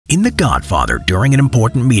In The Godfather, during an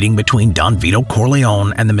important meeting between Don Vito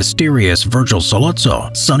Corleone and the mysterious Virgil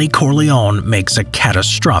Sollozo, Sonny Corleone makes a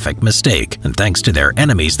catastrophic mistake, and thanks to their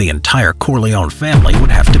enemies, the entire Corleone family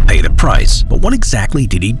would have to pay the price. But what exactly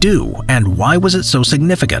did he do, and why was it so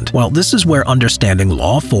significant? Well, this is where understanding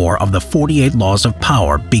Law 4 of the 48 Laws of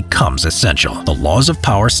Power becomes essential. The Laws of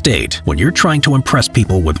Power state, when you're trying to impress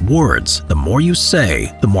people with words, the more you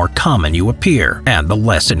say, the more common you appear, and the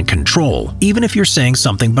less in control. Even if you're saying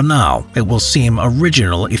something banal, it will seem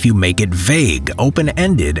original if you make it vague,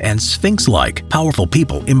 open-ended, and sphinx-like. Powerful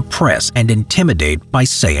people impress and intimidate by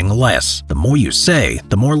saying less. The more you say,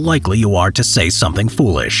 the more likely you are to say something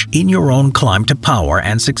foolish. In your own climb to power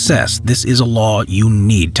and success, this is a law you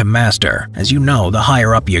need to master. As you know, the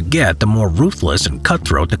higher up you get, the more ruthless and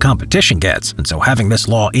cutthroat the competition gets, and so having this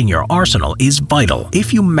law in your arsenal is vital.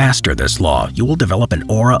 If you master this law, you will develop an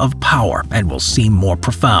aura of power and will seem more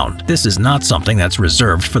profound. This is not something that's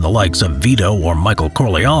reserved for the likes of Vito or Michael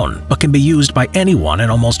Corleone, but can be used by anyone in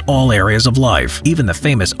almost all areas of life. Even the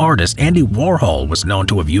famous artist Andy Warhol was known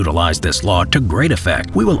to have utilized this law to great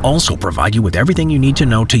effect. We will also provide you with everything you need to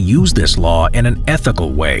know to use this law in an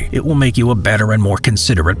ethical way. It will make you a better and more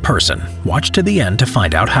considerate person. Watch to the end to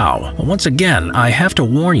find out how. Once again, I have to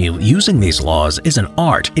warn you, using these laws is an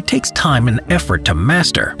art. It takes time and effort to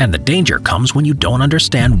master, and the danger comes when you don't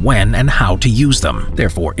understand when and how to use them.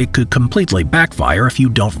 Therefore, it could completely backfire if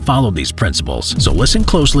you don't follow these principles, so listen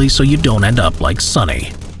closely so you don't end up like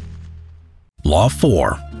Sonny. Law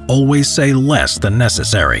 4. Always say less than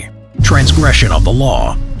necessary. Transgression of the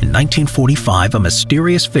law. In 1945, a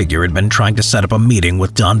mysterious figure had been trying to set up a meeting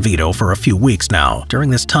with Don Vito for a few weeks now. During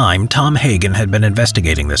this time, Tom Hagen had been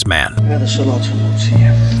investigating this man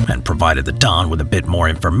and provided the Don with a bit more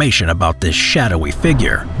information about this shadowy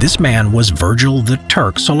figure. This man was Virgil the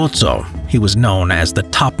Turk Sollozo. He was known as the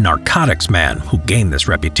top narcotics man, who gained this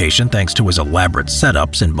reputation thanks to his elaborate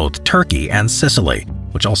setups in both Turkey and Sicily,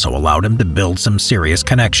 which also allowed him to build some serious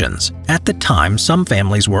connections. At the time, some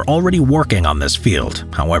families were already working on this field.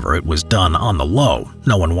 However, it was done on the low.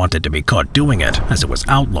 No one wanted to be caught doing it, as it was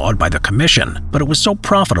outlawed by the commission. But it was so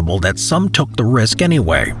profitable that some took the risk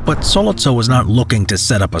anyway. But Sollozo was not looking to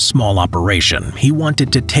set up a small operation. He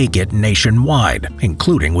wanted to take it nationwide,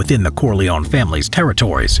 including within the Corleone family's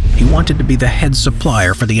territories. He wanted to be the head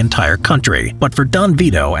supplier for the entire country. But for Don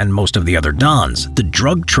Vito and most of the other Dons, the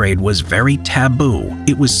drug trade was very taboo.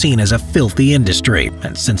 It was seen as a filthy industry,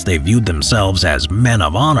 and since they viewed themselves as men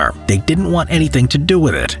of honor, they didn't want anything to do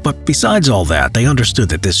with it. But besides all that, they understood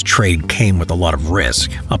that this trade came with a lot of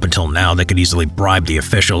risk. Up until now, they could easily bribe the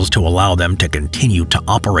officials to allow them to continue to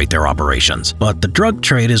operate their operations. But the drug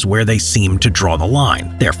trade is where they seemed to draw the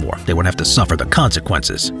line. Therefore, they would have to suffer the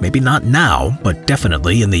consequences. Maybe not now, but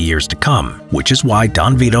definitely in the years to come. Which is why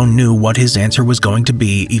Don Vito knew what his answer was going to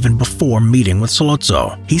be even before meeting with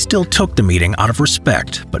Sollozo. He still took the meeting out of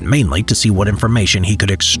respect, but mainly to see what information he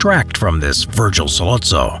could extract from this Virgil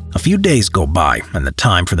Sollozo. A few days go by, and the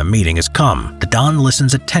time for the meeting has come. The Don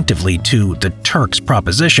listens attentively to the Turk's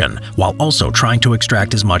proposition, while also trying to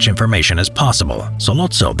extract as much information as possible.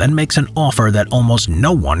 Sollozo then makes an offer that almost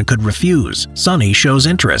no one could refuse. Sonny shows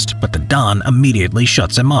interest, but the Don immediately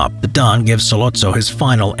shuts him up. The Don gives Sollozo his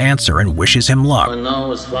final answer and wishes him luck. I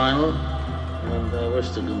know it's final, and I wish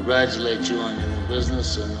to congratulate you on your new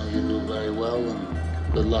business. I know you do very well,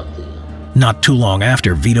 and good luck to you. Not too long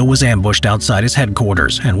after, Vito was ambushed outside his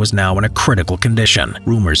headquarters and was now in a critical condition.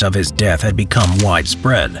 Rumors of his death had become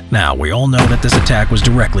widespread. Now, we all know that this attack was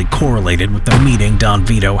directly correlated with the meeting Don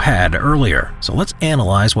Vito had earlier. So let's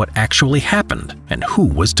analyze what actually happened and who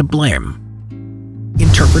was to blame.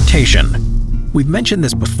 Interpretation. We've mentioned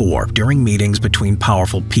this before during meetings between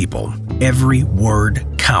powerful people. Every word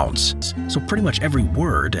counts. So pretty much every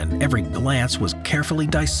word and every glance was carefully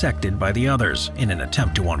dissected by the others in an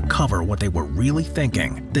attempt to uncover what they were really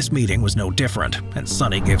thinking. This meeting was no different, and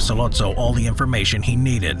Sonny gave Sollozo all the information he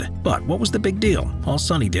needed. But what was the big deal? All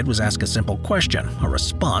Sonny did was ask a simple question, a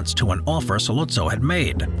response to an offer Sollozo had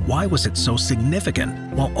made. Why was it so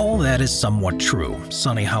significant? While all that is somewhat true,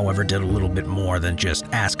 Sonny, however, did a little bit more than just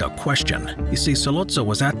ask a question. You see, Sollozo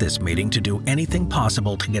was at this meeting to do anything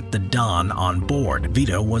possible to get the Don on board.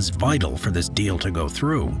 Vito was vital for this deal to go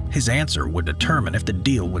through. His answer would determine if the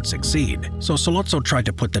deal would succeed. So Sollozo tried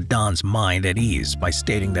to put the Don's mind at ease by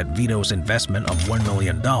stating that Vito's investment of $1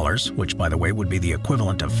 million, which by the way would be the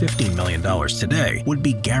equivalent of $15 million today, would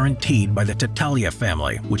be guaranteed by the Tattaglia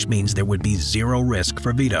family, which means there would be zero risk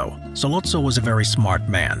for Vito. Sollozo was a very smart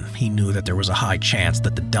man. He knew that there was a high chance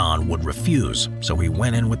that the Don would refuse, so he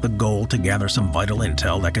went in with the goal to gather some vital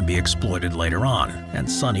intel that could be exploited later on, and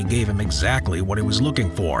Sonny gave him exactly what he was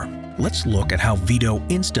looking for. Let's look at how Vito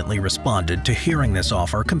instantly responded to hearing this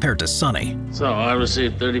offer compared to Sonny. So I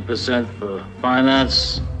received 30% for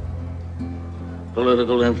finance,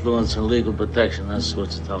 political influence, and legal protection. That's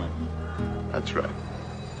what you're telling me. That's right.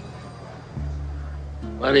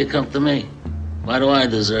 Why do you come to me? Why do I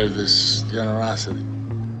deserve this generosity?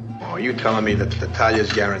 Oh, are you telling me that the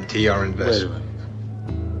Taglias guarantee our Wait a investment? minute.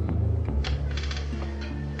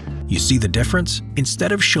 You see the difference?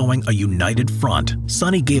 Instead of showing a united front,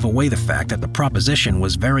 Sonny gave away the fact that the proposition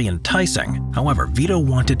was very enticing. However, Vito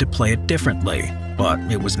wanted to play it differently. But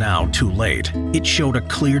it was now too late. It showed a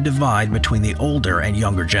clear divide between the older and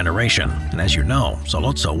younger generation. And as you know,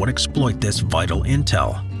 Sollozo would exploit this vital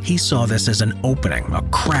intel. He saw this as an opening, a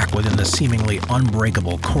crack within the seemingly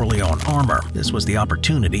unbreakable Corleone armor. This was the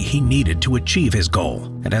opportunity he needed to achieve his goal.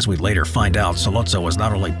 And as we later find out, Sollozo was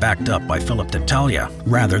not only backed up by Philip Tattaglia,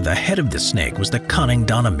 rather the head of the snake was the cunning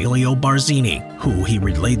Don Emilio Barzini, who he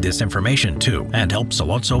relayed this information to and helped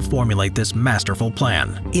Sollozo formulate this masterful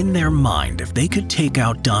plan. In their mind, if they could take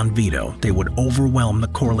out Don Vito, they would overwhelm the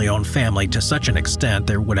Corleone family to such an extent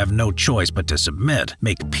they would have no choice but to submit,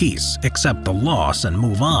 make peace, accept the loss, and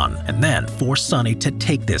move on, and then force Sonny to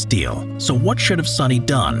take this deal. So what should have Sonny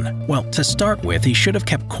done? Well, to start with, he should have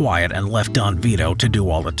kept quiet and left Don Vito to do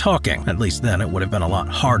all the talking. At least then it would have been a lot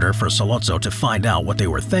harder for Sollozo to find out what they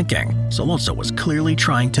were thinking. Sollozo was clearly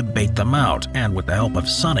trying to bait them out, and with the help of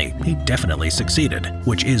Sonny, he definitely succeeded.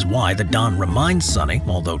 Which is why the Don reminds Sonny,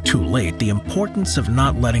 although too late, the importance of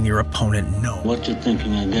not letting your opponent know What you're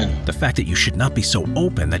thinking again? the fact that you should not be so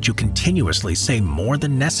open that you continuously say more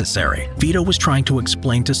than necessary. Vito was trying to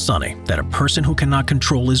explain to Sonny that a person who cannot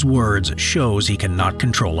control his words shows he cannot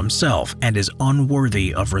control himself and is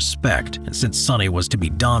unworthy of respect. And since Sonny was to be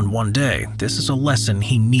Don one day, this is a lesson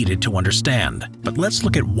he needed to understand. But let's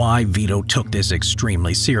look at why Vito took this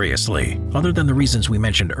extremely seriously. Other than the reasons we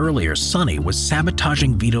mentioned earlier, Sonny was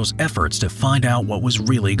sabotaging Vito's efforts to find out what was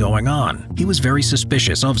really going on. He was very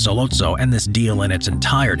suspicious of Sollozo and this deal in its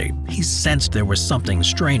entirety. He sensed there was something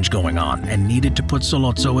strange going on and needed to put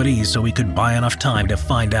Sollozo at ease so he could buy enough time to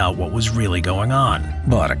find out what was really going on.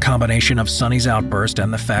 But a combination of Sonny's outburst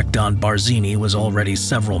and the fact Don Barzini was already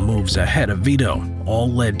several moves ahead of Vito all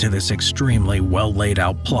led to this extremely well laid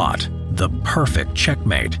out plot. The perfect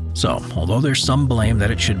checkmate. So, although there's some blame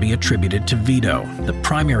that it should be attributed to Vito, the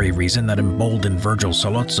primary reason that emboldened Virgil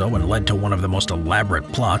Sollozo and led to one of the most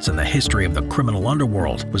elaborate plots in the history of the criminal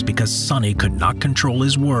underworld was because Sonny could not control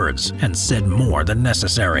his words and said more than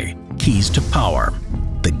necessary. Keys to power.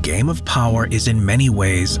 The game of power is in many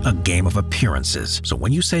ways a game of appearances. So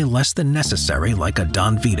when you say less than necessary, like a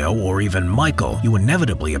Don Vito or even Michael, you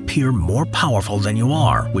inevitably appear more powerful than you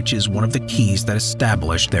are, which is one of the keys that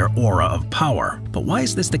establish their aura of power. But why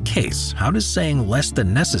is this the case? How does saying less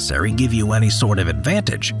than necessary give you any sort of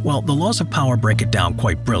advantage? Well, the laws of power break it down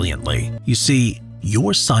quite brilliantly. You see,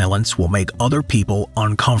 your silence will make other people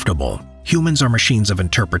uncomfortable. Humans are machines of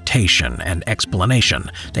interpretation and explanation.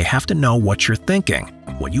 They have to know what you're thinking.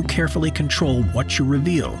 When you carefully control what you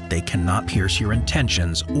reveal, they cannot pierce your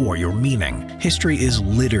intentions or your meaning. History is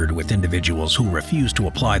littered with individuals who refuse to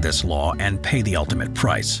apply this law and pay the ultimate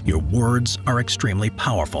price. Your words are extremely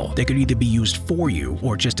powerful. They could either be used for you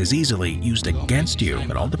or just as easily used against you.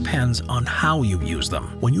 It all depends on how you use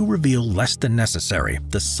them. When you reveal less than necessary,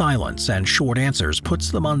 the silence and short answers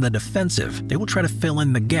puts them on the defensive. They will try to fill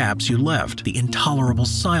in the gaps you left, the intolerable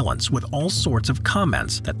silence with all sorts of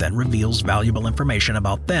comments that then reveals valuable information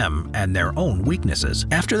about them and their own weaknesses.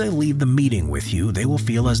 After they leave the meeting with you, they will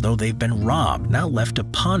feel as though they've been robbed, now left to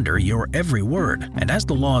ponder your every word. And as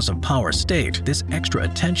the laws of power state, this extra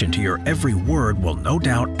attention to your every word will no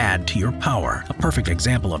doubt add to your power. A perfect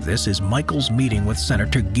example of this is Michael's meeting with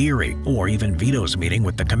Senator Geary, or even Vito's meeting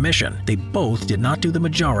with the commission. They both did not do the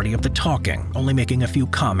majority of the talking, only making a few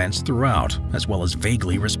comments throughout, as well as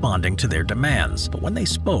vaguely responding to their demands. But when they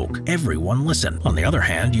spoke, everyone listened. On the other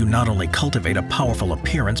hand, you not only cultivate a powerful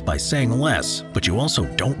appearance by saying less, but you also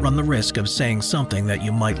don't run the risk of saying something that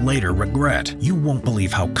you might later regret. You won't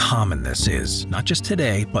believe how common this is, not just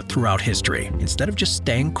today, but throughout history. Instead of just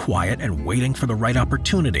staying quiet and waiting for the right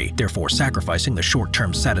opportunity, therefore sacrificing the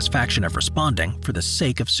short-term satisfaction of responding for the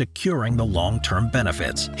sake of securing the long-term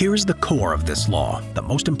benefits. Here is the core of this law, the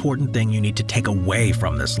most important thing you need to take away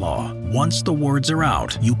from this law. Once the words are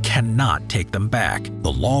out, you cannot take them back.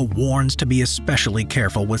 The law warns to be especially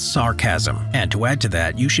careful with sarcasm, and to add to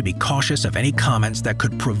that, you should be cautious of any comments that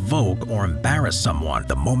could provoke or embarrass someone.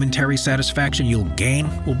 The momentary satisfaction you'll gain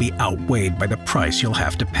will be outweighed by the price you'll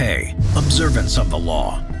have to pay. Observance of the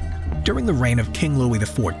law. During the reign of King Louis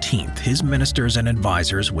XIV, his ministers and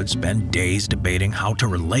advisors would spend days debating how to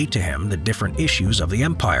relate to him the different issues of the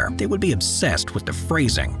empire. They would be obsessed with the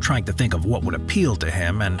phrasing, trying to think of what would appeal to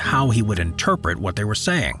him and how he would interpret what they were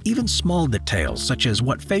saying. Even small details, such as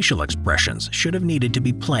what facial expressions should have needed to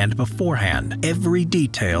be planned beforehand. Every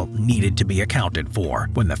detail needed to be accounted for.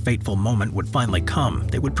 When the fateful moment would finally come,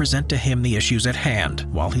 they would present to him the issues at hand,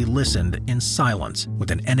 while he listened in silence, with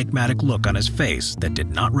an enigmatic look on his face that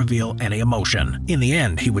did not reveal any emotion. In the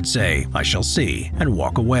end, he would say, "I shall see," and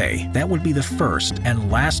walk away. That would be the first and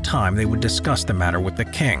last time they would discuss the matter with the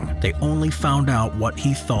king. They only found out what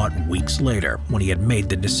he thought weeks later, when he had made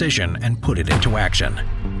the decision and put it into action.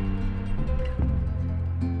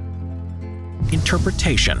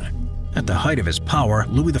 Interpretation. At the height of his power,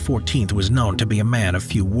 Louis XIV was known to be a man of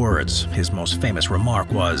few words. His most famous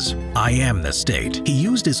remark was, "I am the state." He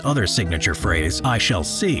used his other signature phrase, "I shall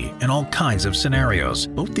see," in all kinds of scenarios.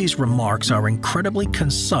 Both these remarks are incredibly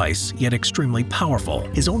concise, yet extremely powerful.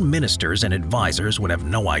 His own ministers and advisors would have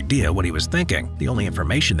no idea what he was thinking. The only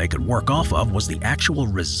information they could work off of was the actual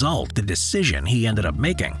result, the decision he ended up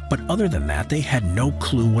making. But other than that, they had no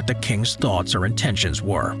clue what the king's thoughts or intentions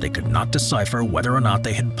were. They could not decipher whether or not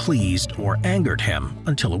they had pleased or angered him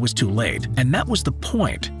until it was too late. And that was the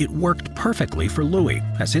point. It worked perfectly for Louis,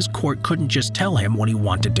 as his court couldn't just tell him what he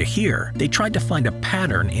wanted to hear. They tried to find a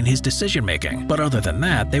pattern in his decision-making. But other than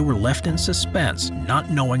that, they were left in suspense, not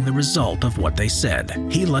knowing the result of what they said.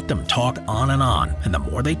 He let them talk on, and the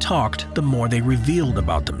more they talked, the more they revealed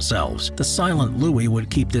about themselves. The silent Louis would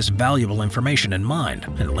keep this valuable information in mind,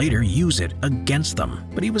 and later use it against them.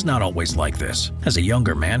 But he was not always like this. As a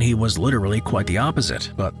younger man, he was literally quite the opposite.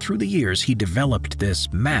 But through the years, he developed this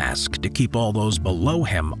mask to keep all those below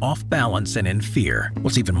him off balance and in fear.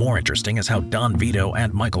 What's even more interesting is how Don Vito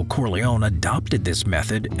and Michael Corleone adopted this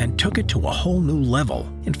method and took it to a whole new level.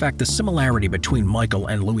 In fact, the similarity between Michael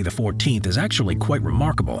and Louis XIV is actually quite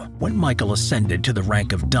remarkable. When Michael ascended to the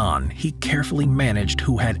rank of Don, he carefully managed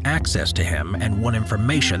who had access to him and what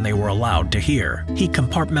information they were allowed to hear. He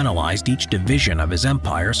compartmentalized each division of his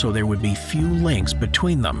empire so there would be few links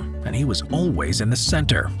between them, and he was always in the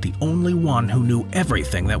center, the only one who knew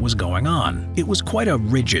everything that was going on. It was quite a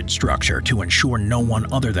rigid structure to ensure no one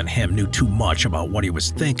other than him knew too much about what he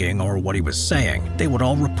was thinking or what he was saying. They would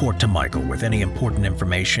all report to Michael with any important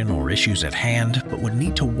information or issues at hand, but would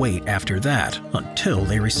need to wait after that until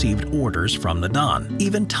they received orders from the Don.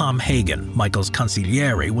 Even Tom Hagen, Michael's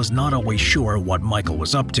consigliere, was not always sure what Michael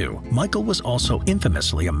was up to. Michael was also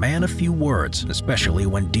infamously a man of few words, especially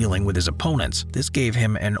when dealing with his opponents. This gave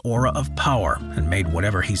him an aura of power and made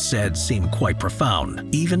whatever he said seem quite profound.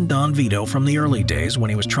 Even Don Vito from the early days, when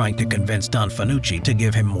he was trying to convince Don Fanucci to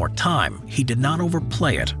give him more time, he did not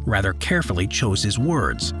overplay it, rather carefully chose his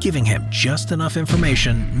words, giving him just enough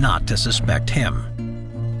information not to suspect him.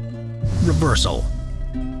 Reversal.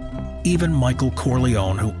 Even Michael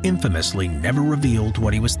Corleone, who infamously never revealed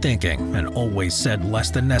what he was thinking and always said less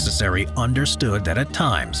than necessary, understood that at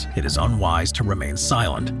times it is unwise to remain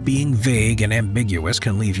silent. Being vague and ambiguous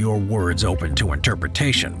can leave your words open to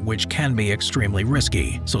interpretation, which can be extremely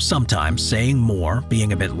risky. So sometimes saying more,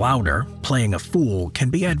 being a bit louder, playing a fool can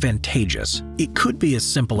be advantageous. It could be as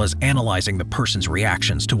simple as analyzing the person's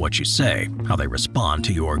reactions to what you say, how they respond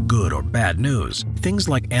to your good or bad news. Things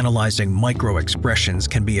like analyzing micro-expressions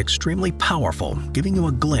can be extremely powerful, giving you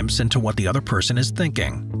a glimpse into what the other person is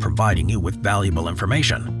thinking, providing you with valuable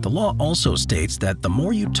information. The law also states that the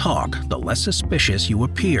more you talk, the less suspicious you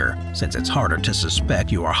appear, since it's harder to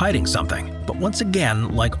suspect you are hiding something. But once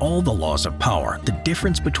again, like all the laws of power, the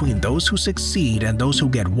difference between those who succeed and those who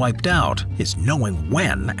get wiped out is knowing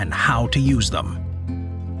when and how to use them.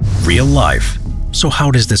 Real life. So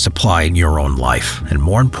how does this apply in your own life? And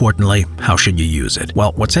more importantly, how should you use it?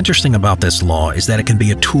 Well, what's interesting about this law is that it can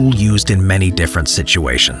be a tool used in many different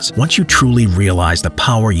situations. Once you truly realize the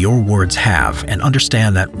power your words have and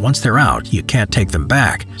understand that once they're out, you can't take them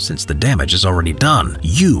back, since the damage is already done,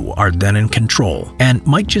 you are then in control and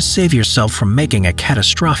might just save yourself from making a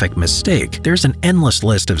catastrophic mistake. There's an endless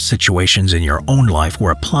list of situations in your own life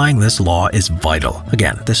where applying this law is vital.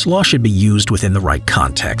 Again, this law should be used within the right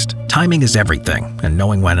context. Timing is everything, and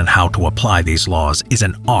knowing when and how to apply these laws is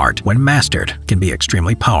an art. When mastered, can be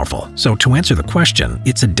extremely powerful. So to answer the question,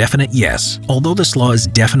 it's a definite yes. Although this law is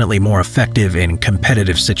definitely more effective in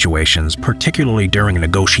competitive situations, particularly during a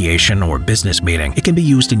negotiation or business meeting, it can be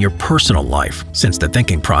used in your personal life, since the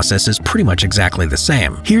thinking process is pretty much exactly the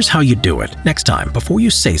same. Here's how you do it. Next time, before you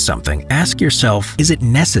say something, ask yourself, is it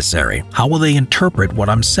necessary? How will they interpret what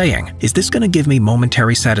I'm saying? Is this going to give me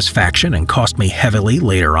momentary satisfaction and cost me heavily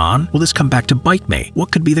later on? Will this come back to bite bite me?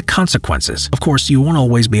 What could be the consequences? Of course, you won't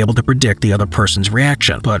always be able to predict the other person's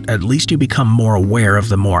reaction, but at least you become more aware of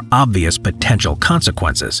the more obvious potential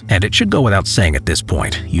consequences. And it should go without saying at this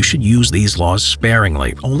point, you should use these laws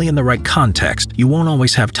sparingly, only in the right context. You won't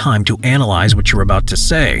always have time to analyze what you're about to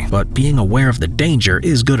say, but being aware of the danger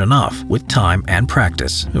is good enough. With time and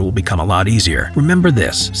practice, it will become a lot easier. Remember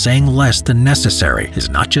this, saying less than necessary is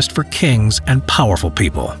not just for kings and powerful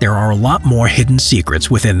people. There are a lot more hidden secrets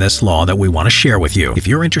within this law that we want to share with you. If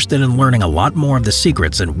you're interested in learning a lot more of the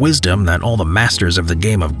secrets and wisdom that all the masters of the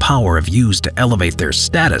game of power have used to elevate their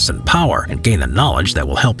status and power and gain the knowledge that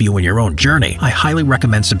will help you in your own journey, I highly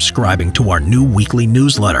recommend subscribing to our new weekly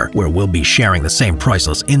newsletter, where we'll be sharing the same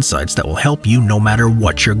priceless insights that will help you no matter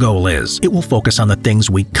what your goal is. It will focus on the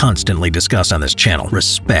things we constantly discuss on this channel: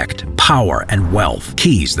 respect, power, and wealth.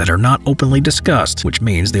 Keys that are not openly discussed, which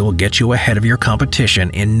means they will get you ahead of your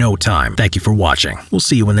competition in no time. Thank you for watching. We'll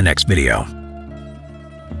see you in the next video.